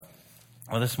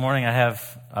Well, this morning I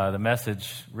have the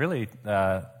message, really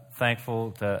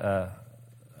thankful to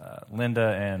Linda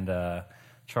and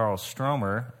Charles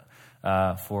Stromer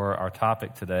for our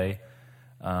topic today.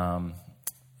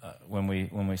 When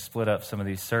we split up some of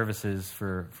these services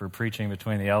for preaching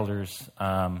between the elders,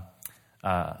 I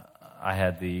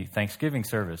had the Thanksgiving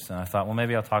service, and I thought, well,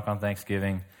 maybe I'll talk on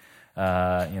Thanksgiving,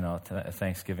 a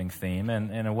Thanksgiving theme, and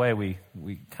in a way we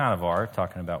kind of are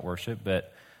talking about worship,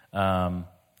 but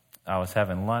I was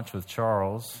having lunch with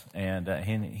Charles, and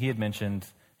he had mentioned,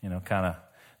 kind of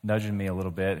nudging me a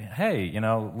little bit, hey,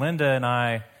 Linda and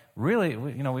I really,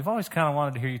 we've always kind of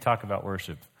wanted to hear you talk about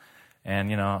worship.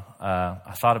 And,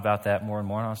 I thought about that more and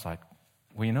more, and I was like,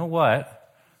 well, you know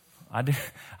what? I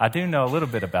do know a little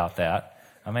bit about that.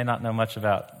 I may not know much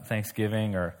about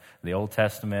Thanksgiving or the Old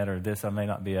Testament or this. I may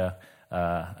not be a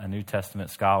New Testament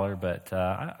scholar, but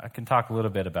I can talk a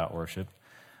little bit about worship.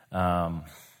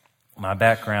 My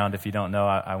background, if you don't know,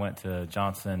 I went to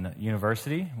Johnson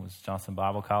University, it was Johnson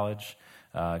Bible College.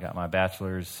 I got my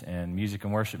bachelor's in music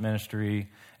and worship ministry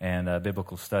and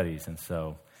biblical studies, and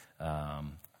so I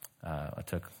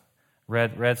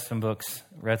read some books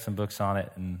on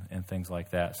it and things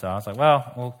like that. So I was like,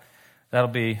 well, that'll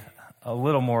be a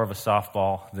little more of a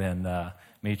softball than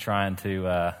me trying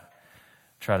to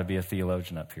be a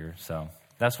theologian up here. So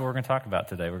that's what we're going to talk about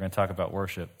today. We're going to talk about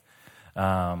worship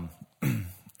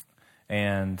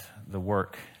and the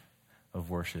work of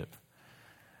worship.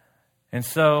 And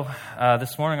so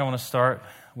this morning I want to start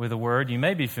with a word you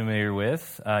may be familiar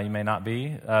with, you may not be,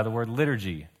 the word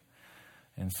liturgy.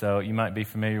 And so you might be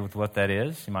familiar with what that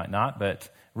is, you might not, but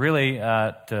really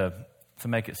to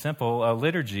make it simple, a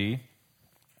liturgy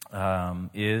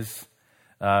is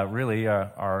really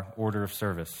our order of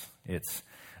service. It's,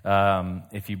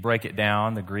 if you break it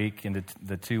down, the Greek into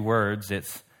the two words,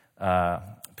 it's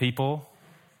people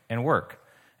and work.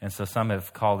 And so some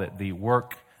have called it the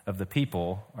work of the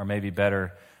people, or maybe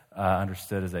better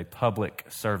understood as a public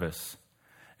service.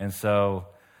 And so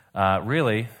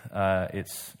really,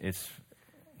 it's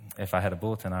if I had a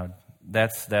bulletin,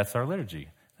 that's our liturgy.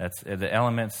 That's the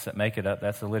elements that make it up.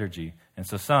 That's the liturgy. And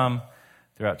so some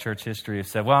throughout church history have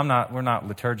said, well, we're not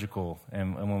liturgical.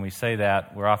 And when we say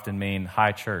that, we often mean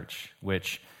high church,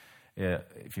 which,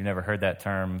 if you've never heard that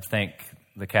term, think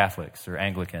the Catholics or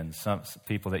Anglicans, some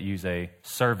people that use a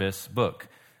service book.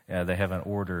 They have an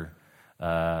order,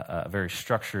 a very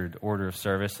structured order of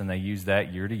service, and they use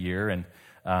that year to year,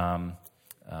 and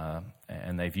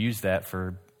they've used that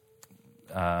for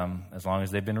as long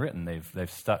as they've been written.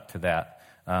 They've stuck to that.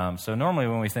 So normally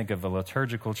when we think of a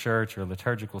liturgical church or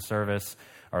liturgical service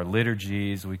or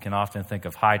liturgies, we can often think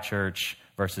of high church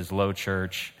versus low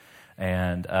church.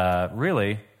 And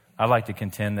really, I like to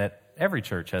contend that every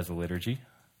church has a liturgy.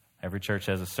 Every church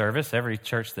has a service. Every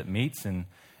church that meets and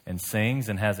sings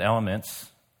and has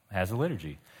elements has a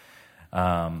liturgy.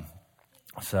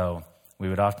 So we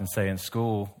would often say in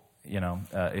school,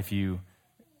 if you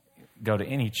go to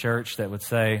any church that would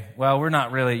say, well, we're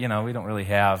not really, we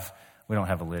don't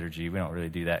have a liturgy. We don't really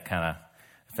do that kind of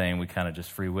thing. We kind of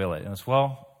just free will it. And it's,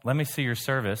 well, let me see your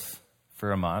service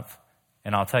for a month,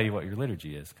 and I'll tell you what your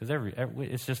liturgy is, because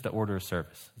it's just an order of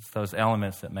service. It's those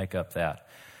elements that make up that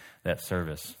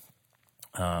service.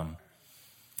 And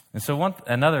so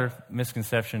another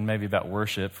misconception maybe about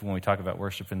worship, when we talk about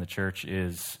worship in the church,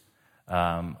 is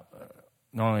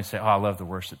normally say, oh, I love the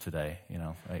worship today.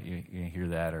 You hear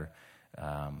that, or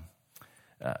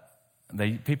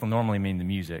people normally mean the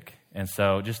music. And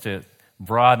so just to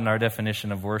broaden our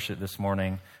definition of worship this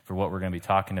morning for what we're going to be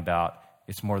talking about,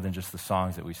 it's more than just the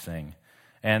songs that we sing.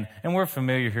 And we're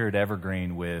familiar here at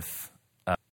Evergreen with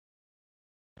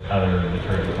other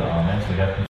liturgical elements. We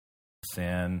have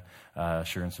sin,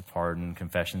 assurance of pardon,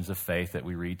 confessions of faith that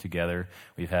we read together.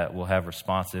 We'll have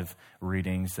responsive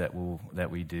readings that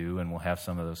we do, and we'll have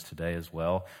some of those today as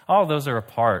well. All of those are a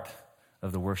part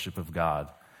of the worship of God.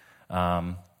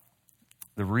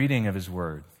 The reading of His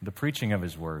Word, the preaching of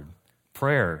His Word,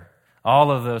 prayer, all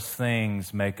of those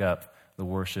things make up the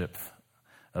worship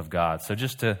of God. So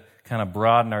just to kind of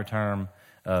broaden our term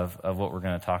of what we're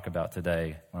going to talk about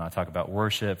today, when I talk about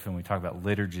worship and we talk about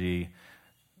liturgy,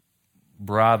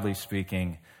 broadly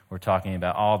speaking, we're talking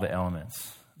about all the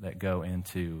elements that go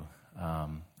into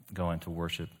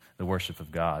worship, the worship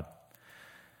of God.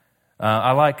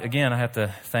 I have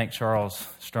to thank Charles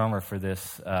Stromer for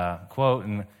this quote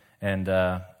and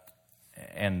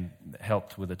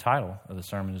helped with the title of the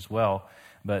sermon as well.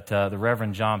 But the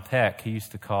Reverend John Peck, he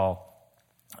used to call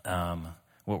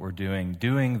what we're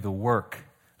doing the work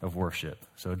of worship.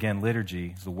 So again,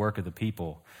 liturgy is the work of the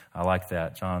people. I like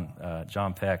that.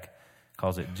 John Peck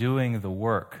calls it doing the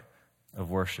work of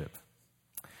worship.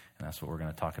 And that's what we're going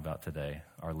to talk about today,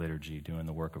 our liturgy, doing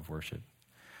the work of worship.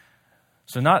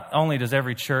 So not only does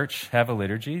every church have a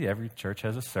liturgy, every church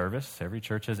has a service, every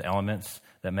church has elements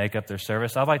that make up their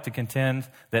service. I'd like to contend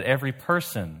that every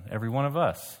person, every one of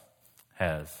us,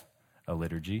 has a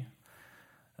liturgy.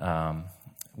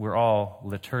 We're all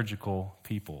liturgical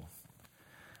people.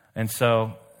 And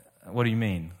so, what do you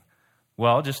mean?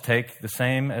 Well, just take the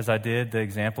same as I did the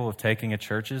example of taking a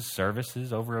church's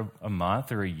services over a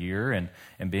month or a year and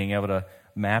being able to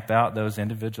map out those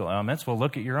individual elements. Well,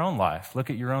 look at your own life. Look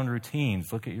at your own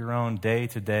routines. Look at your own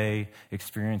day-to-day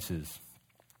experiences.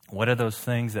 What are those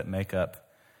things that make up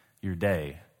your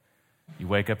day? You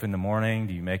wake up in the morning.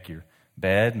 Do you make your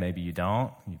bed? Maybe you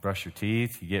don't. You brush your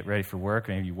teeth. You get ready for work.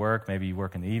 Maybe you work. Maybe you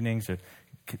work in the evenings or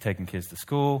taking kids to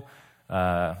school.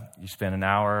 You spend an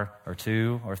hour or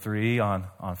 2 or 3 on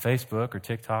Facebook or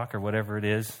TikTok or whatever it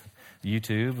is,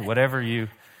 YouTube, whatever you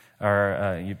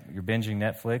are, you're binging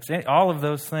Netflix. All of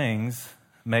those things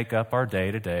make up our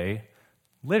day-to-day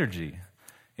liturgy.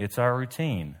 It's our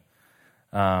routine.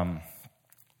 And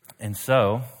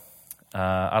so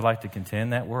I'd like to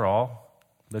contend that we're all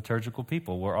liturgical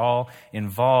people. We're all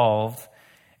involved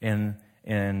in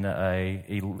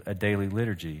a daily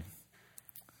liturgy.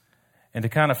 And to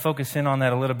kind of focus in on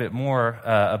that a little bit more,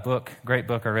 great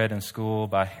book I read in school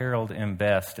by Harold M.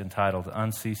 Best entitled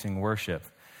Unceasing Worship.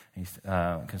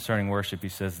 Concerning worship, he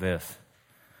says this: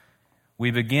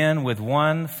 "We begin with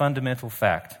one fundamental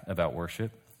fact about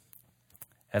worship.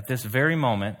 At this very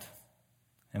moment,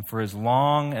 and for as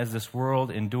long as this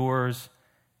world endures,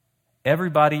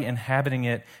 everybody inhabiting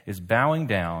it is bowing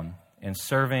down and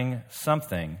serving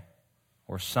something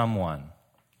or someone.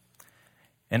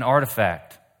 An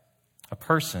artifact, a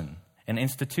person, an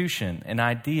institution, an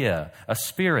idea, a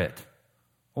spirit,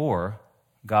 or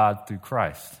God through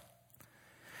Christ.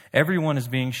 Everyone is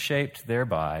being shaped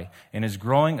thereby and is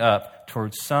growing up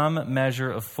towards some measure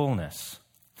of fullness,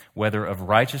 whether of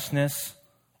righteousness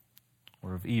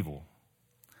or of evil.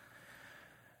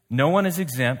 No one is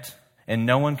exempt, and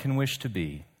no one can wish to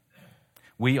be.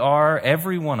 We are,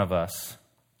 every one of us,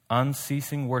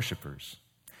 unceasing worshipers,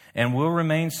 and will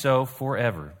remain so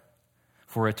forever.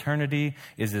 For eternity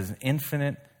is an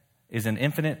infinite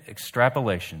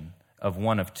extrapolation of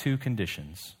one of 2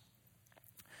 conditions: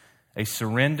 a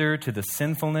surrender to the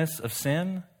sinfulness of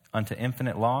sin unto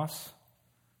infinite loss,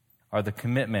 or the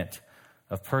commitment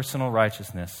of personal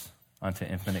righteousness unto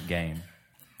infinite gain.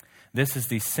 This is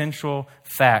the central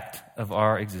fact of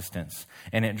our existence,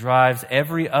 and it drives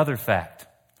every other fact.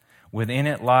 Within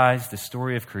it lies the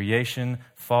story of creation,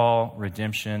 fall,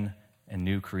 redemption, and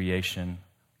new creation,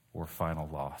 or final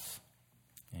loss."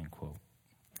 End quote.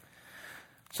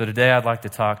 So today I'd like to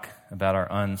talk about our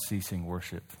unceasing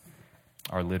worship,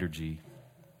 our liturgy,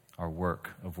 our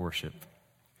work of worship.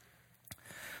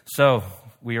 So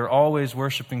we are always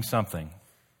worshiping something.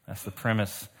 That's the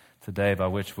premise today by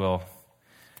which we'll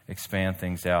expand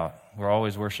things out. We're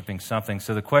always worshiping something.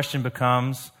 So the question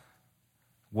becomes,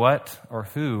 what or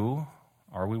who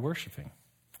are we worshiping?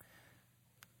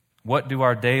 What do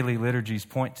our daily liturgies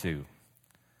point to?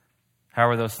 How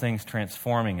are those things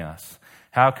transforming us?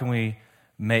 How can we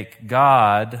make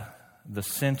God the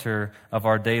center of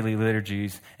our daily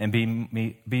liturgies and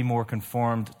be more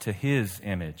conformed to His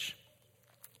image?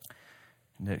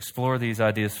 And to explore these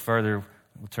ideas further,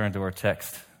 we'll turn to our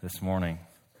text this morning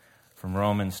from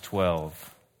Romans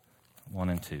 12, 1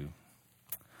 and 2.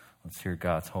 Let's hear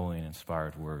God's holy and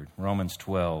inspired word. Romans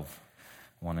 12,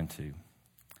 1 and 2.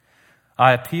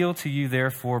 "I appeal to you,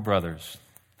 therefore, brothers,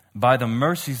 by the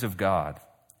mercies of God,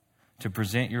 to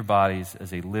present your bodies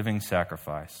as a living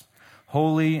sacrifice,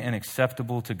 holy and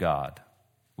acceptable to God,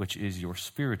 which is your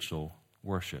spiritual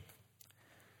worship.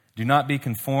 Do not be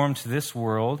conformed to this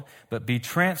world, but be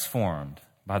transformed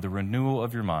by the renewal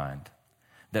of your mind,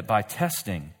 that by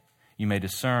testing you may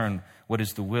discern what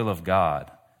is the will of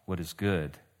God, what is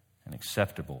good and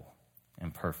acceptable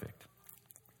and perfect."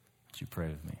 Would you pray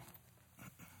with me?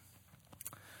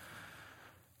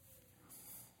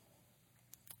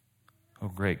 Oh,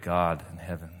 great God in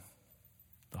heaven,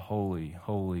 the holy,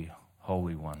 holy,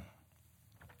 holy one.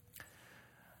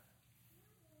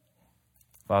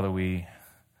 Father, we,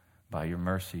 by your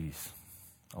mercies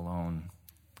alone,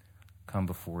 come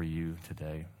before you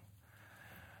today.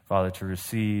 Father, to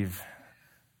receive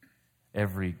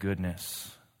every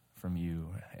goodness from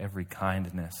you, every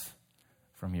kindness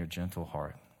from your gentle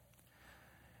heart.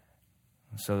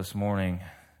 And so this morning,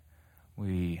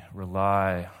 we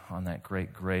rely on that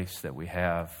great grace that we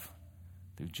have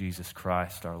through Jesus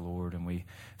Christ our Lord. And we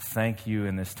thank you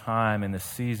in this time, in this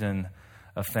season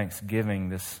of Thanksgiving,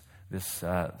 this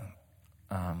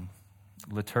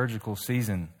liturgical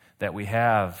season that we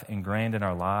have ingrained in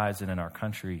our lives and in our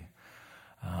country.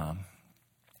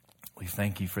 We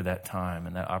thank you for that time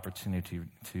and that opportunity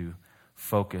to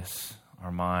focus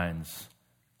our minds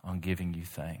on giving you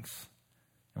thanks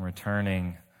and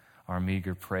returning our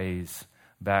meager praise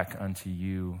back unto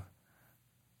you.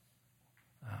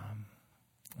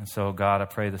 And so, God, I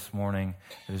pray this morning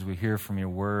that as we hear from your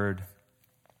word,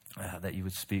 that you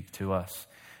would speak to us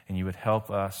and you would help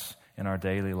us in our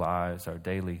daily lives, our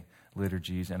daily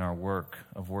liturgies, and our work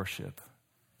of worship,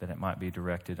 that it might be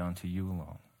directed unto you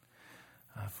alone.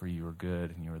 For you are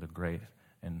good and you are the great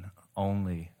and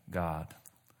only God.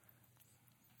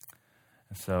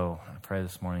 And so I pray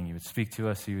this morning you would speak to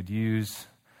us, you would use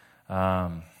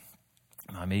my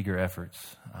meager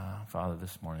efforts, Father,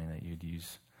 this morning, that you'd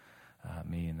use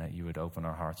me and that you would open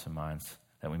our hearts and minds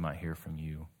that we might hear from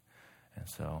you. And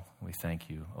so we thank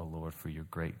you, O Lord, for your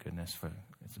great goodness, for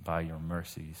it's by your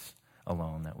mercies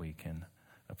alone that we can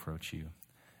approach you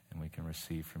and we can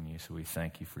receive from you. So we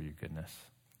thank you for your goodness.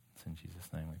 It's in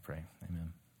Jesus' name we pray.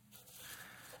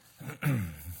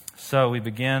 Amen. So we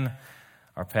begin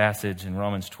our passage in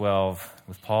Romans 12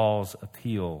 with Paul's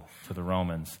appeal to the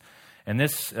Romans. And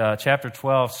this chapter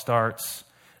 12 starts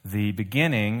the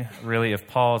beginning, really, of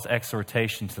Paul's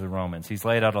exhortation to the Romans. He's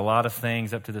laid out a lot of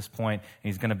things up to this point,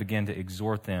 and he's going to begin to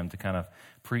exhort them, to kind of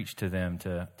preach to them,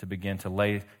 to begin to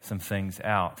lay some things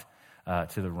out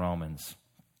to the Romans.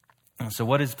 So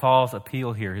what is Paul's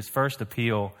appeal here? His first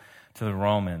appeal to the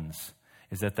Romans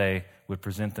is that they would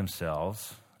present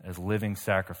themselves as living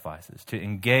sacrifices, to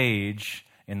engage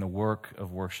in the work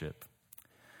of worship.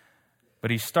 But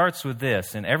he starts with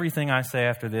this, and everything I say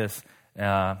after this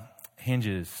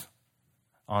hinges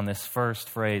on this first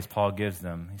phrase Paul gives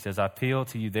them. He says, I appeal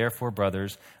to you, therefore,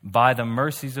 brothers, by the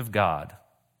mercies of God.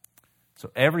 So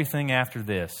everything after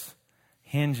this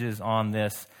hinges on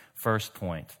this first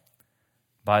point,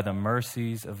 by the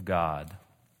mercies of God,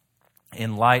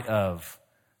 in light of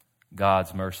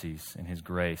God's mercies and his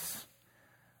grace,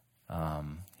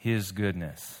 his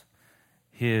goodness,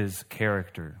 his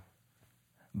character.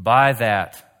 By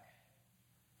that,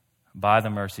 by the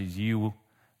mercies, you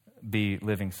be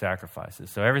living sacrifices.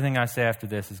 So everything I say after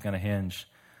this is going to hinge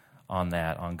on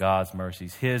that, on God's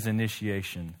mercies, his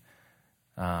initiation,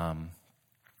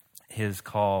 his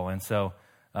call. And so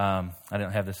I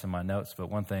didn't have this in my notes, but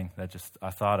one thing that I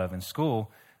thought of in school,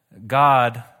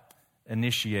 God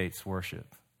initiates worship.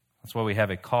 That's why we have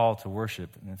a call to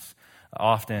worship. And it's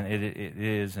often it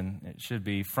is and it should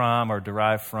be from or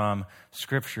derived from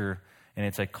Scripture. And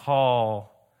it's a call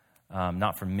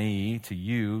not from me to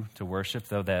you to worship,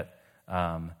 though that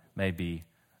may be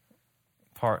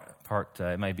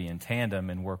it may be in tandem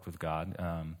and work with God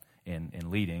in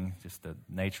leading, just the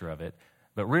nature of it.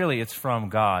 But really, it's from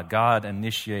God. God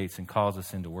initiates and calls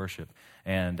us into worship,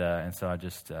 and so I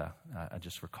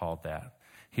just recalled that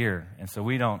here. And so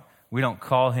we don't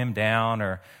call him down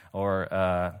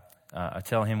or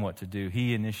tell him what to do.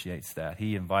 He initiates that.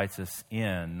 He invites us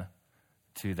in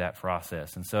to that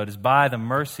process. And so it is by the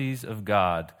mercies of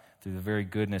God, through the very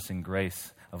goodness and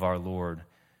grace of our Lord,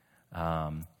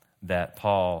 that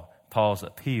Paul's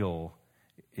appeal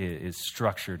is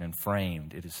structured and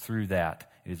framed. It is through that.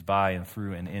 It is by and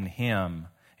through and in him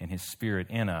and his Spirit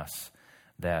in us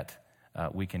that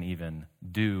we can even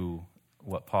do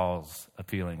what Paul's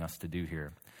appealing us to do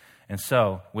here. And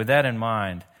so, with that in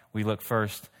mind, we look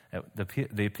first at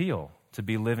the appeal to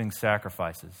be living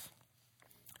sacrifices.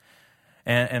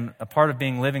 And a part of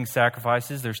being living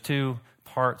sacrifices, there's two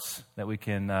parts that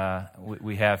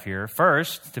we have here.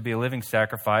 First, to be a living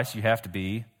sacrifice, you have to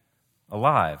be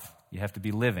alive. You have to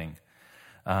be living.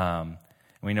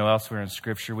 We know elsewhere in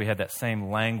Scripture we have that same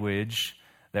language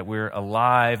that we're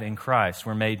alive in Christ.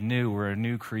 We're made new. We're a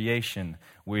new creation.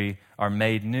 We are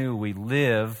made new. We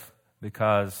live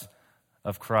because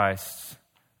of Christ's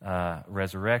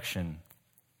resurrection.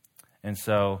 And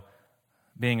so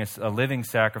being a living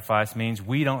sacrifice means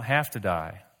we don't have to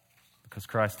die because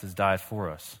Christ has died for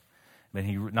us. But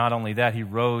not only that, he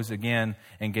rose again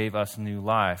and gave us new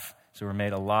life. So we're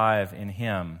made alive in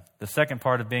him. The second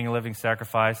part of being a living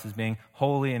sacrifice is being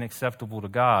holy and acceptable to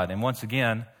God. And once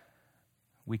again,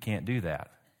 we can't do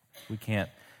that. We can't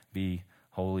be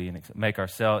holy and make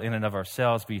ourselves, in and of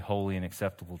ourselves, be holy and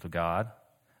acceptable to God.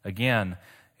 Again,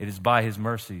 it is by his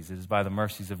mercies. It is by the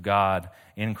mercies of God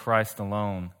in Christ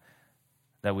alone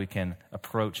that we can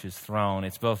approach his throne.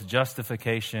 It's both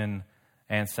justification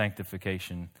and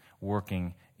sanctification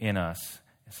working in us.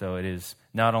 So it is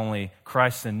not only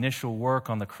Christ's initial work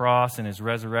on the cross and his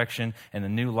resurrection and the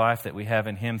new life that we have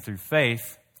in him through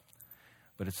faith,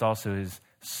 but it's also his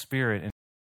Spirit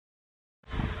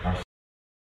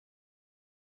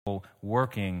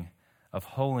working of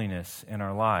holiness in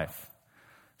our life.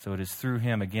 So it is through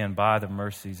him, again, by the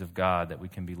mercies of God, that we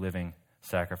can be living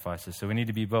sacrifices. So we need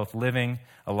to be both living,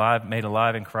 alive, made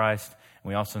alive in Christ, and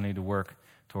we also need to work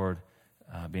toward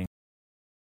being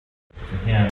for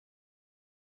him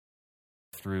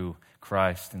through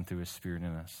Christ and through his Spirit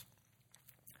in us.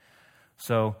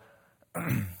 So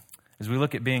as we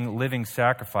look at being living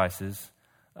sacrifices,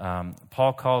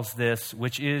 Paul calls this,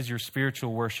 which is your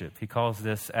spiritual worship. He calls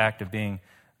this act of being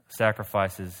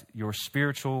sacrifices your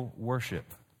spiritual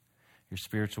worship. Your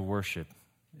spiritual worship.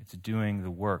 It's doing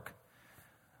the work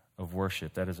of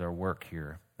worship. That is our work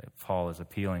here that Paul is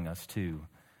appealing us to,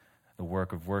 the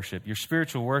work of worship. Your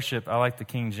spiritual worship, I like the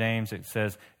King James, it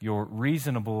says your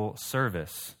reasonable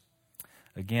service.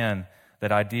 Again,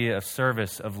 that idea of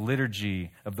service, of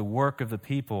liturgy, of the work of the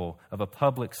people, of a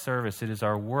public service. It is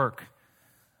our work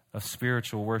of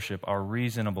spiritual worship, our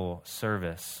reasonable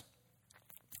service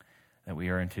that we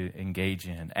are to engage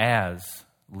in as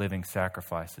living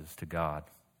sacrifices to God.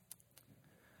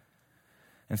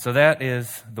 And so that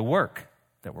is the work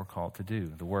that we're called to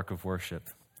do, the work of worship.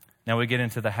 Now we get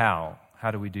into the how.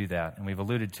 How do we do that? And we've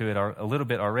alluded to it a little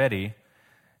bit already.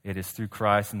 It is through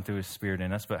Christ and through his Spirit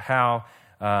in us. But how,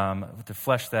 to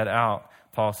flesh that out,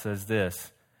 Paul says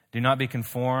this: do not be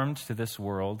conformed to this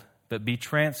world, but be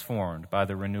transformed by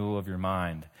the renewal of your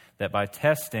mind, that by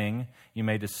testing you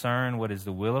may discern what is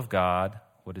the will of God,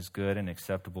 what is good and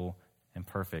acceptable and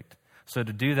perfect. So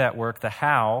to do that work, the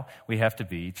how, we have to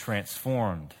be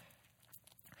transformed.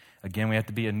 Again, we have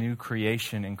to be a new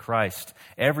creation in Christ.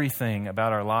 Everything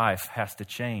about our life has to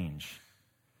change.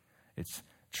 It's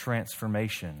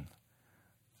transformation.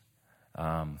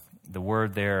 The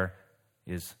word there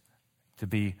is to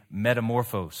be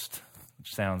metamorphosed,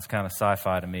 which sounds kind of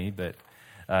sci-fi to me, but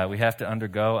we have to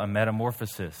undergo a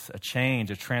metamorphosis, a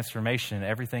change, a transformation.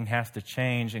 Everything has to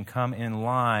change and come in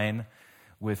line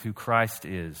with who Christ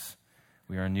is.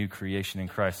 We are a new creation in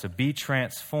Christ. So be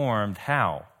transformed.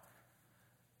 How?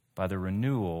 By the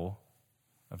renewal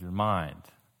of your mind.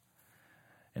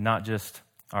 And not just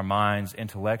our minds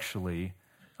intellectually.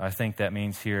 I think that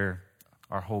means here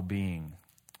our whole being,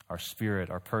 our spirit,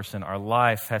 our person, our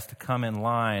life has to come in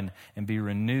line and be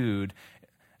renewed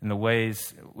in the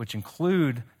ways which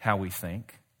include how we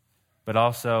think, but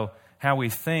also how we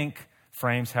think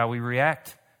frames how we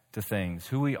react to things.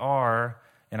 Who we are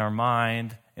in our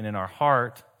mind and in our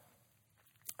heart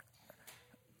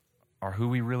are who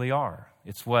we really are.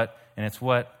 It's what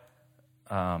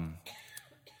the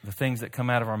things that come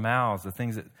out of our mouths, the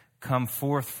things that come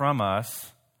forth from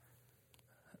us,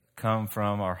 come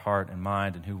from our heart and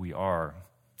mind and who we are.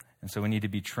 And so we need to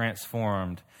be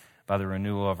transformed by the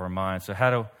renewal of our mind. So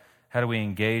how do we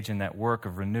engage in that work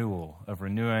of renewal, of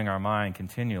renewing our mind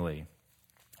continually?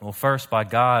 Well, first, by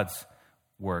God's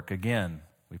work. Again,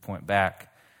 we point back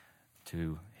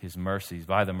to his mercies,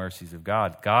 by the mercies of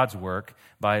God. God's work,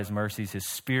 by his mercies, his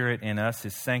Spirit in us,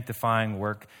 his sanctifying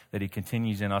work that he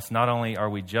continues in us. Not only are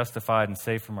we justified and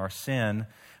saved from our sin,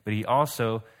 but he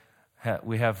also,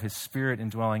 we have his Spirit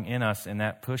indwelling in us, and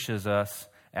that pushes us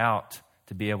out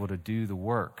to be able to do the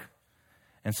work.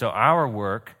 And so our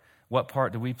work, what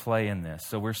part do we play in this?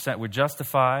 So we're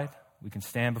justified. We can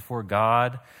stand before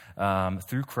God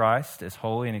through Christ as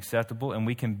holy and acceptable, and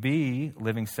we can be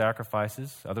living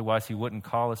sacrifices. Otherwise, he wouldn't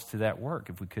call us to that work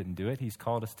if we couldn't do it. He's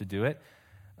called us to do it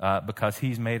because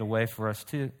he's made a way for us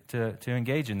to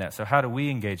engage in that. So how do we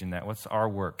engage in that? What's our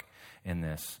work in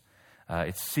this?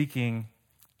 It's seeking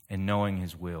and knowing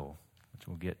his will, which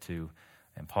we'll get to.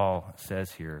 And Paul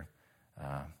says here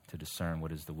to discern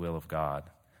what is the will of God.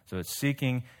 So it's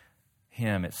seeking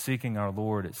him. It's seeking our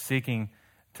Lord. It's seeking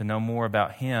to know more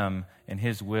about him and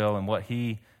his will and what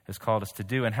he has called us to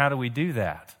do. And how do we do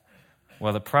that?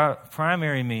 Well, the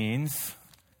primary means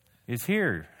is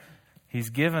here. He's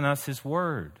given us his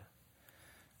word.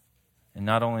 And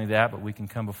not only that, but we can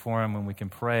come before him and we can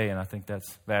pray, and I think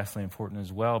that's vastly important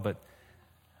as well. But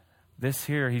this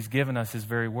here, he's given us his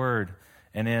very word.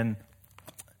 And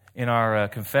in our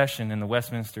confession in the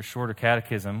Westminster Shorter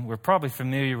Catechism, we're probably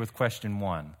familiar with question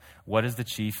 1. What is the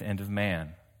chief end of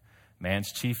man?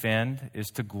 Man's chief end is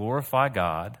to glorify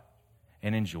God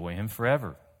and enjoy him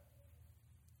forever.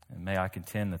 And may I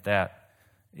contend that that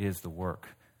is the work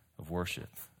of worship,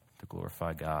 to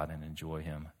glorify God and enjoy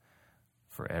him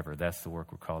forever. That's the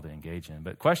work we're called to engage in.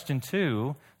 But question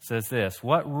 2 says this: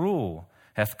 what rule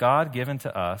hath God given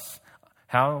to us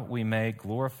how we may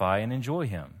glorify and enjoy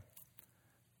him?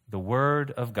 The word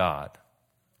of God,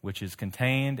 which is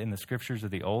contained in the scriptures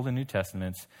of the Old and New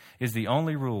Testaments, is the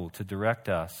only rule to direct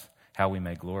us how we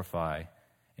may glorify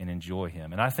and enjoy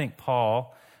him. And I think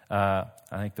Paul I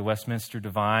think the Westminster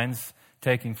Divines,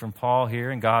 taking from Paul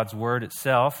here and God's Word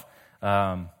itself,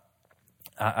 I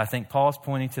think Paul's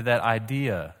pointing to that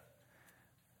idea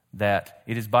that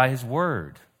it is by His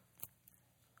Word.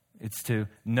 It's to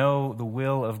know the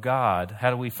will of God. How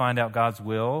do we find out God's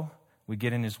will? We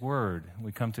get in His Word.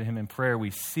 We come to Him in prayer.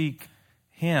 We seek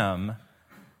Him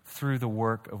through the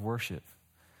work of worship.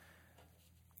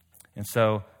 And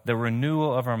so the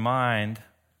renewal of our mind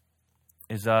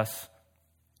is us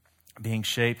being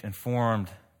shaped and formed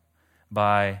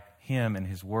by Him and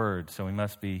His Word. So we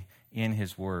must be in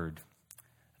His Word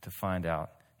to find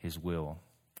out His will.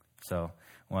 So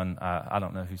I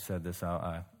don't know who said this.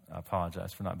 I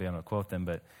apologize for not being able to quote them.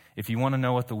 But if you want to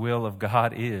know what the will of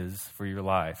God is for your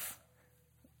life,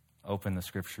 open the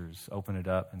Scriptures, open it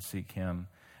up and seek Him.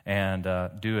 And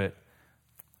do it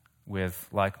with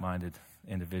like-minded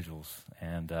individuals.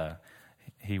 And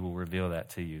He will reveal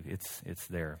that to you. It's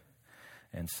there.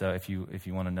 And so if you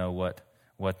want to know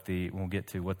we'll get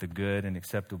to what the good and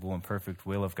acceptable and perfect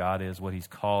will of God is, what He's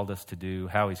called us to do,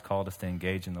 how He's called us to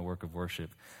engage in the work of worship,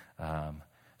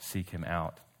 seek Him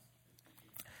out.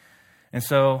 And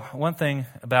so one thing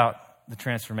about the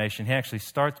transformation,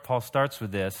 Paul starts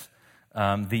with this,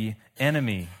 the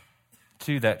enemy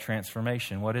to that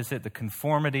transformation. What is it? The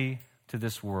conformity to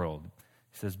this world.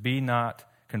 He says, be not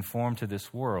conformed to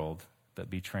this world, but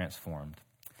be transformed.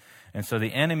 And so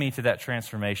the enemy to that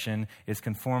transformation is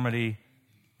conformity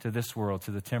to this world,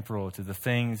 to the temporal, to the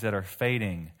things that are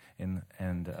fading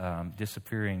and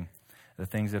disappearing, the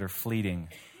things that are fleeting.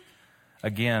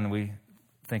 Again, we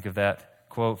think of that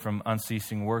quote from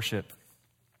Unceasing Worship.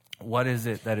 What is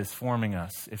it that is forming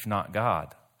us, if not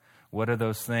God? What are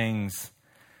those things?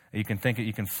 You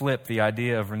can flip the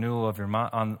idea of renewal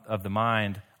of the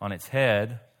mind on its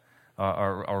head,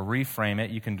 or reframe it.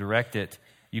 You can direct it.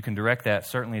 You can direct that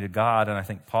certainly to God, and I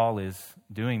think Paul is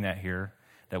doing that here.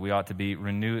 That we ought to be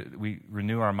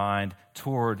renew our mind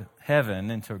toward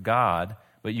heaven and to God.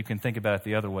 But you can think about it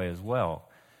the other way as well.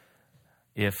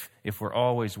 If we're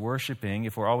always worshiping,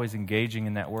 if we're always engaging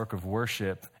in that work of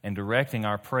worship and directing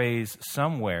our praise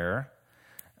somewhere,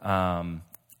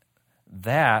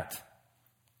 that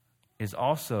is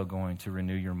also going to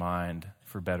renew your mind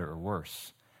for better or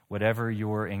worse. Whatever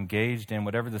you're engaged in,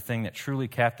 whatever the thing that truly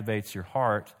captivates your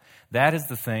heart, that is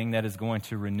the thing that is going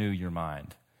to renew your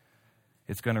mind.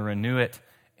 It's going to renew it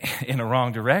in a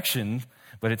wrong direction,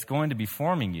 but it's going to be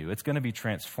forming you. It's going to be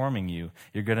transforming you.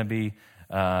 You're going to be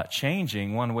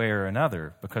changing one way or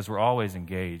another because we're always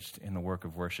engaged in the work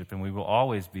of worship, and we will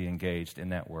always be engaged in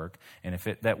that work. And if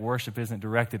that worship isn't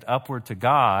directed upward to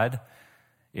God,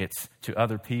 it's to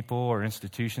other people or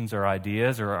institutions or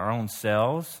ideas or our own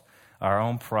selves, our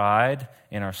own pride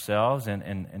in ourselves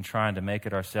and trying to make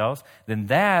it ourselves, then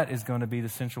that is going to be the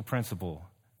central principle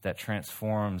that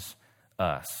transforms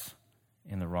us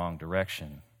in the wrong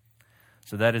direction.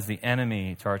 So that is the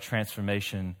enemy to our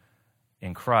transformation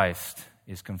in Christ,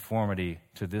 is conformity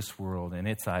to this world and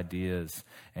its ideas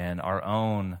and our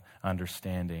own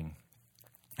understanding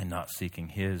and not seeking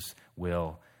His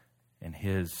will and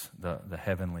the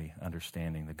heavenly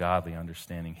understanding, the godly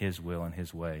understanding, His will and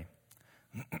His way.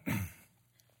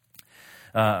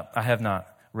 I have not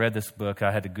read this book.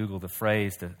 I had to Google the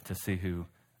phrase to see who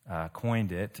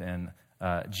coined it. And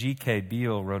G.K.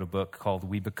 Beale wrote a book called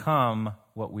We Become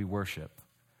What We Worship.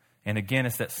 And again,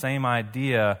 it's that same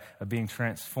idea of being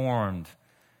transformed.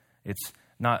 It's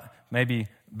not, maybe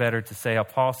better to say how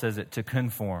Paul says it, to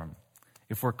conform.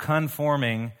 If we're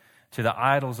conforming to the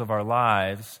idols of our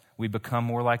lives, we become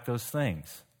more like those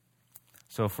things.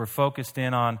 So if we're focused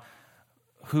in on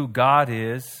who God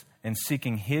is and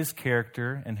seeking His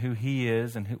character and who He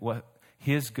is and what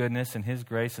His goodness and His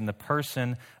grace and the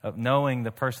person of knowing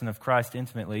the person of Christ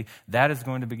intimately, that is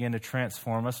going to begin to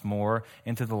transform us more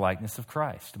into the likeness of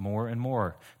Christ, more and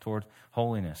more toward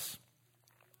holiness.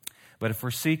 But if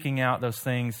we're seeking out those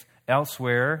things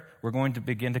elsewhere, we're going to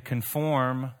begin to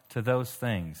conform to those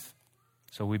things.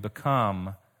 So we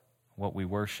become what we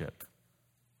worship.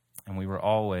 And we were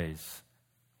always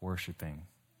worshiping.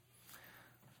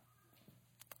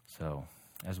 So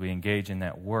as we engage in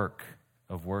that work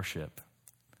of worship,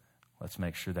 let's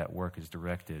make sure that work is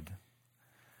directed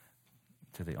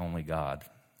to the only God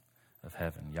of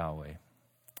heaven, Yahweh.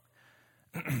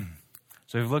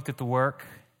 So we've looked at the work.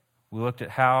 We looked at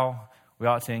how we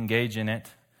ought to engage in it.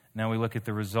 Now we look at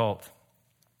the result.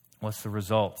 What's the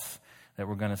results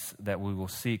that we will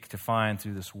seek to find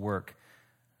through this work?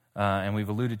 And we've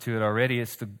alluded to it already.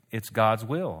 It's God's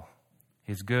will,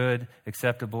 His good,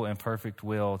 acceptable, and perfect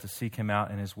will to seek Him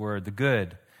out in His Word. The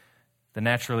good, the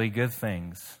naturally good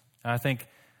things. And I think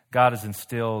God has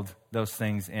instilled those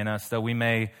things in us, though we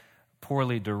may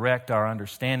poorly direct our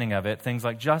understanding of it. Things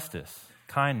like justice,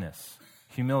 kindness,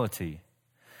 humility.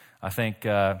 I think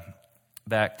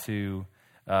back to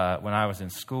when I was in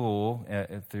school,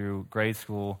 through grade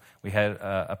school, we had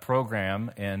a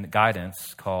program in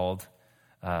guidance called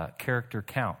Character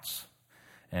Counts.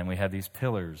 And we had these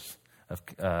pillars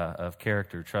of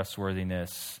character,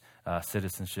 trustworthiness,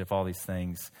 citizenship, all these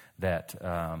things that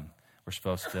we're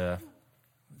supposed to.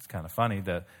 It's kind of funny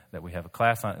that we have a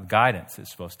class on guidance.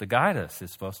 It's supposed to guide us.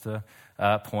 It's supposed to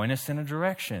point us in a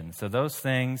direction. So those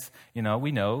things,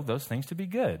 we know those things to be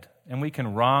good, and we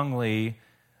can wrongly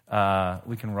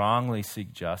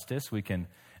seek justice. We can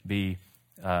be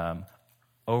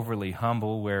overly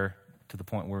humble, where to the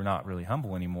point where we're not really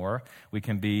humble anymore. We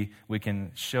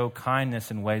can show kindness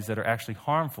in ways that are actually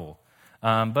harmful.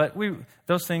 But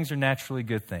those things are naturally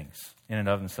good things in and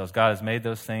of themselves. God has made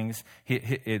those things.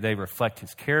 They reflect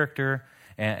His character,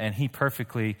 and He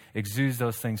perfectly exudes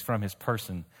those things from His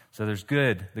person. So there's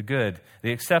good,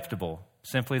 the acceptable,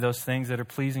 simply those things that are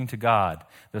pleasing to God,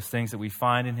 those things that we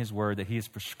find in His Word that He has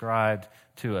prescribed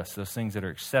to us, those things that are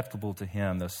acceptable to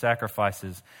Him, those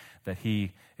sacrifices that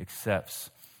He accepts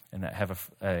and that have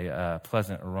a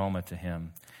pleasant aroma to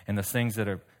Him, and those things that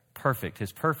are perfect,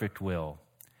 His perfect will,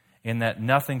 in that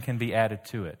nothing can be added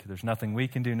to it. There's nothing we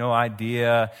can do, no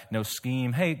idea, no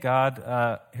scheme. Hey,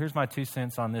 God, here's my 2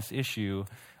 cents on this issue.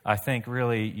 I think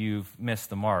really you've missed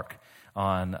the mark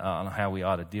on how we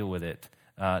ought to deal with it.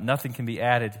 Nothing can be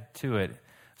added to it.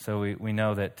 So we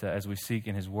know that as we seek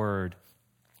in His Word,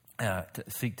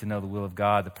 seek to know the will of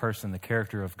God, the person, the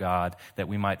character of God, that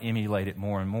we might emulate it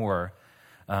more and more,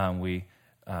 we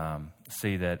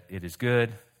see that it is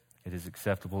good, it is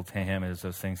acceptable to Him. It is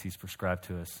those things He's prescribed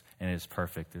to us, and it is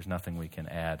perfect. There's nothing we can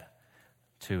add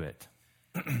to it.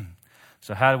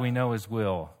 So how do we know His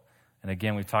will? And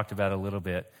again, we've talked about it a little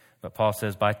bit, but Paul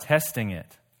says by testing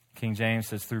it. King James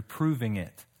says through proving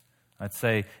it. I'd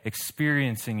say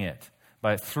experiencing it,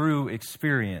 through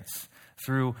experience,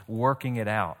 through working it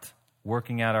out,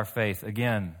 working out our faith.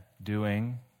 Again,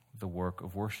 doing the work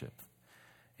of worship,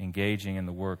 engaging in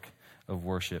the work of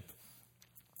worship.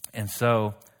 And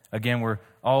so, again, we're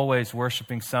always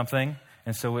worshiping something,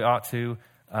 and so we ought to,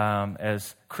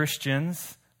 as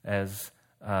Christians, as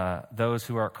those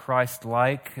who are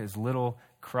Christ-like, as little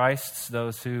Christs,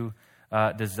 those who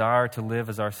desire to live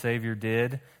as our Savior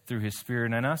did through His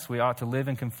Spirit in us, we ought to live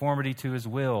in conformity to His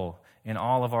will in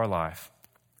all of our life.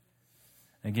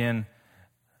 Again,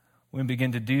 when we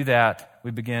begin to do that,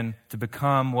 we begin to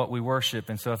become what we worship.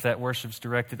 And so if that worship's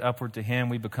directed upward to Him,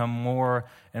 we become more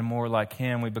and more like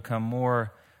Him. We become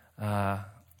more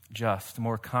just,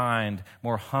 more kind,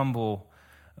 more humble,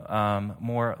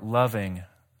 more loving,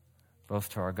 both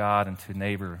to our God and to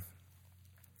neighbor.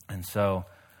 And so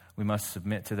we must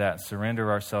submit to that,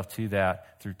 surrender ourselves to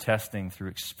that through testing, through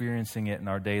experiencing it in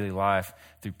our daily life,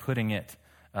 through putting it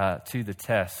to the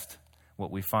test, what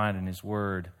we find in His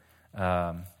Word.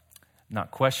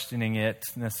 Not questioning it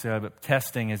necessarily, but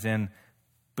testing as in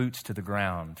boots to the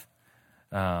ground.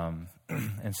 And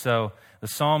so the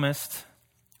psalmist,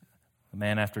 the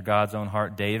man after God's own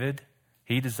heart, David,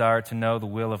 he desired to know the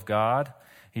will of God.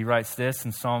 He writes this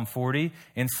in Psalm 40,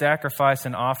 "In sacrifice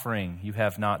and offering you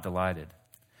have not delighted,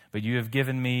 but you have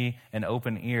given me an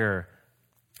open ear.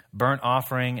 Burnt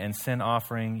offering and sin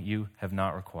offering you have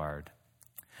not required.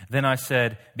 Then I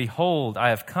said, Behold, I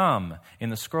have come. In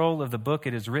the scroll of the book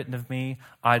it is written of me,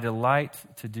 I delight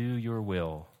to do your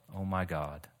will, O my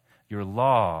God. Your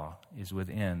law is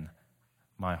within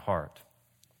my heart."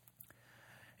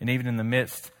 And even in the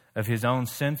midst of his own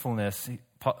sinfulness,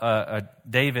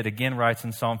 David again writes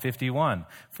in Psalm 51,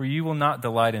 "For you will not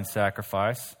delight in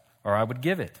sacrifice, or I would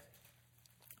give it.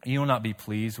 You will not be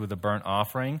pleased with a burnt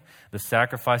offering. The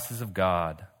sacrifices of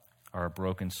God are a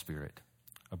broken spirit,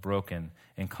 a broken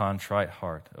and contrite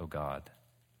heart, O God,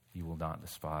 you will not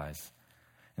despise."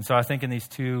 And so I think in these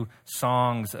 2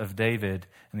 songs of David,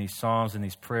 and these psalms and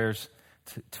these prayers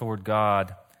toward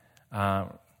God,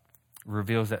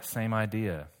 reveals that same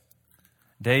idea.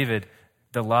 David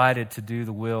delighted to do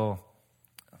the will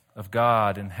of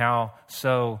God, and how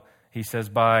so? He says,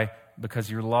 because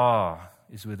your law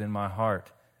is within my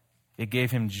heart. It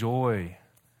gave him joy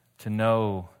to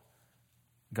know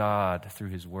God through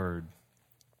His Word.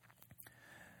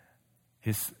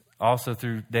 Also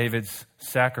through David's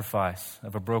sacrifice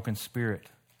of a broken spirit,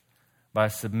 by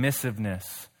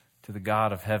submissiveness to the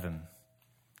God of heaven,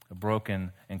 a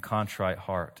broken and contrite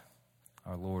heart,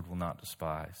 our Lord will not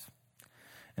despise.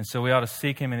 And so we ought to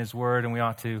seek Him in His Word, and we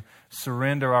ought to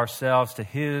surrender ourselves to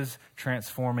His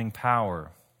transforming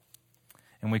power.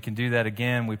 And we can do that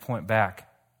again. We point back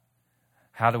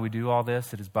How do we do all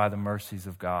this? It is by the mercies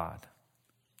of God.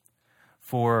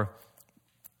 For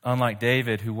unlike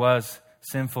David, who was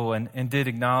sinful and did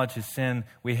acknowledge his sin,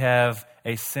 we have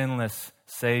a sinless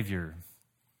Savior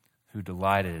who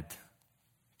delighted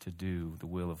to do the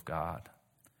will of God.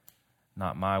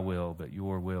 Not my will, but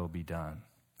your will be done,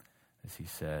 as he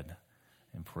said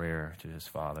in prayer to his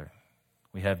Father.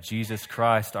 We have Jesus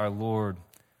Christ, our Lord,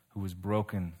 who was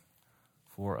broken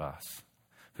for us,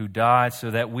 who died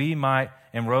so that we might,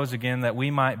 and rose again, that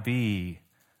we might be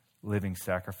living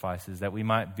sacrifices, that we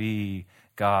might be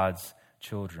God's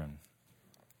children.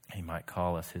 He might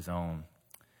call us his own,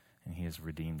 and he has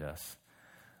redeemed us.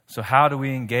 So how do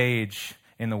we engage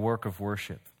in the work of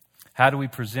worship? How do we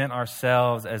present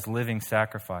ourselves as living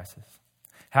sacrifices?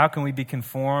 How can we be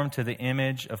conformed to the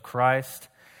image of Christ?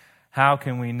 How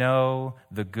can we know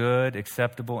the good,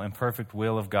 acceptable, and perfect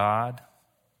will of God?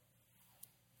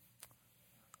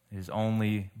 It is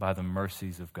only by the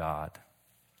mercies of God,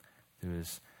 through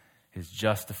his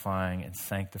justifying and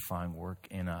sanctifying work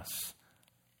in us.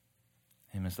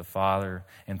 Him as the Father,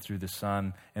 and through the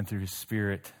Son, and through his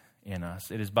Spirit in us.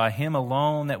 It is by him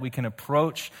alone that we can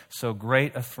approach so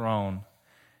great a throne.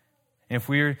 If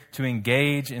we are to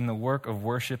engage in the work of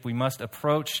worship, we must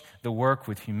approach the work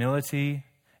with humility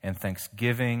and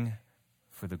thanksgiving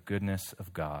for the goodness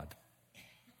of God.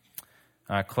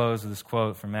 I close with this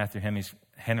quote from Matthew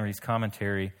Henry's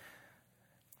commentary.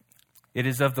 It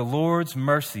is of the Lord's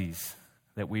mercies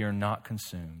that we are not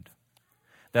consumed,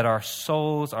 that our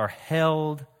souls are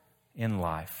held in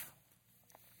life.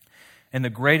 And the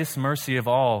greatest mercy of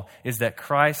all is that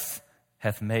Christ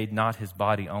hath made not his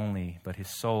body only, but his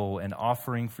soul an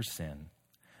offering for sin,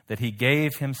 that he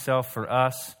gave himself for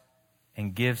us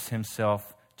and gives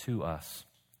himself to us.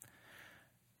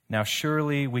 Now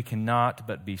surely we cannot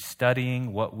but be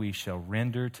studying what we shall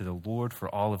render to the Lord for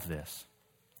all of this.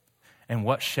 And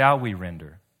what shall we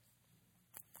render?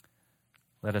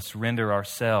 Let us render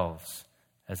ourselves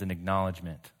as an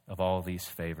acknowledgement of all these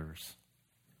favors.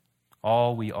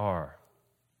 All we are,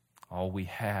 all we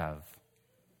have,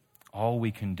 all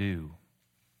we can do.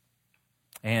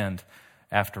 And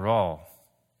after all,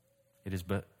 it is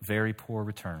but very poor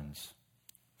returns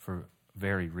for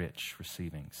very rich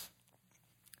receivings.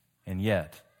 And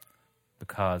yet,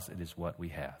 because it is what we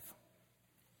have.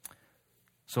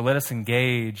 So let us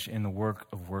engage in the work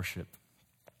of worship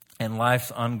and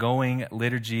life's ongoing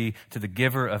liturgy to the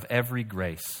giver of every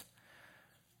grace,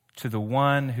 to the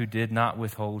one who did not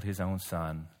withhold his own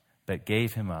Son, but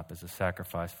gave him up as a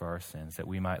sacrifice for our sins, that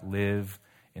we might live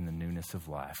in the newness of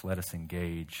life. Let us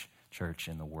engage, church,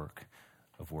 in the work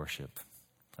of worship.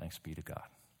 Thanks be to God.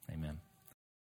 Amen.